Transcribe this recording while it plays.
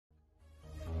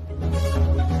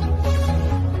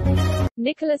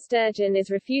Nicola Sturgeon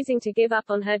is refusing to give up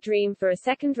on her dream for a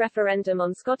second referendum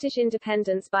on Scottish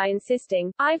independence by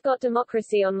insisting, "I've got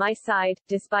democracy on my side."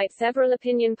 Despite several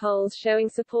opinion polls showing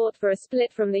support for a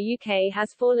split from the UK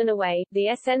has fallen away, the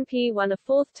SNP won a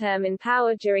fourth term in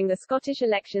power during the Scottish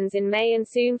elections in May and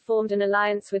soon formed an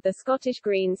alliance with the Scottish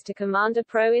Greens to command a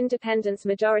pro-independence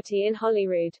majority in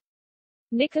Holyrood.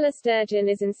 Nicola Sturgeon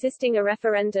is insisting a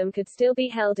referendum could still be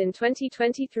held in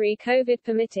 2023, COVID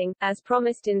permitting, as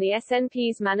promised in the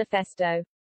SNP's manifesto.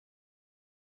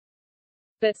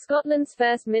 But Scotland's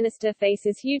First Minister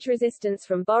faces huge resistance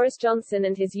from Boris Johnson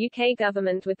and his UK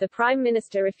government, with the Prime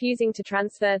Minister refusing to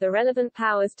transfer the relevant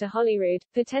powers to Holyrood,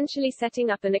 potentially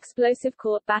setting up an explosive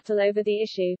court battle over the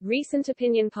issue. Recent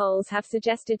opinion polls have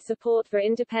suggested support for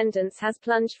independence has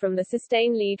plunged from the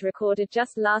sustained lead recorded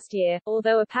just last year,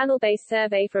 although a panel-based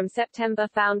survey from September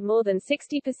found more than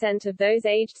 60% of those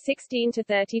aged 16 to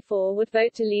 34 would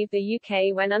vote to leave the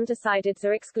UK when undecideds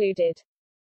are excluded.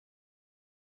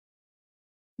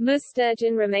 Ms.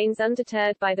 Sturgeon remains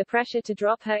undeterred by the pressure to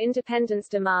drop her independence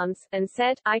demands, and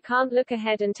said, "I can't look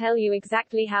ahead and tell you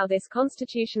exactly how this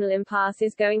constitutional impasse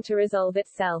is going to resolve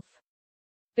itself.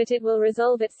 But it will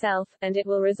resolve itself, and it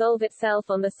will resolve itself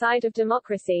on the side of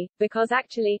democracy, because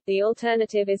actually, the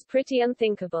alternative is pretty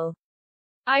unthinkable.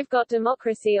 I've got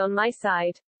democracy on my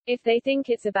side. If they think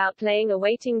it's about playing a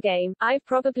waiting game, I've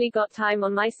probably got time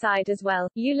on my side as well.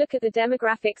 You look at the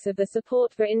demographics of the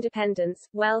support for independence,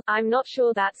 well, I'm not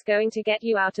sure that's going to get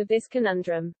you out of this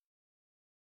conundrum."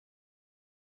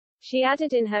 She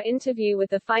added in her interview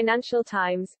with the Financial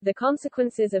Times, "The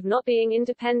consequences of not being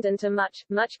independent are much,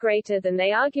 much greater than they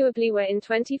arguably were in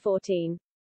 2014.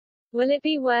 Will it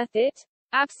be worth it?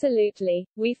 Absolutely.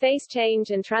 We face change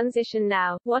and transition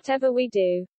now, whatever we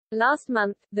do." Last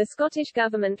month, the Scottish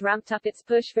Government ramped up its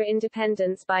push for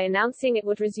independence by announcing it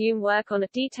would resume work on a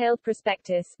detailed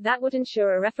prospectus that would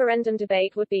ensure a referendum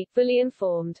debate would be fully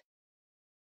informed.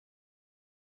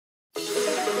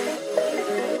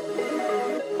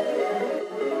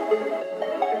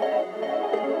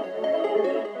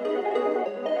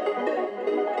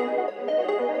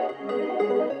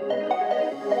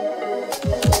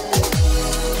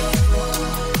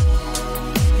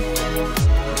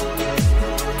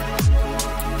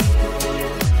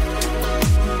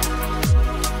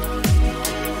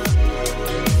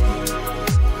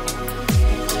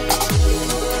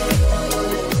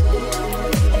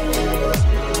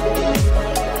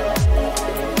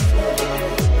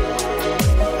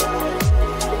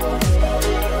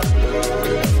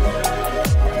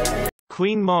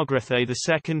 Queen Margrethe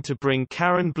II to bring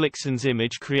Karen Blixen's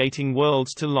image creating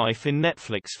worlds to life in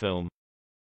Netflix film.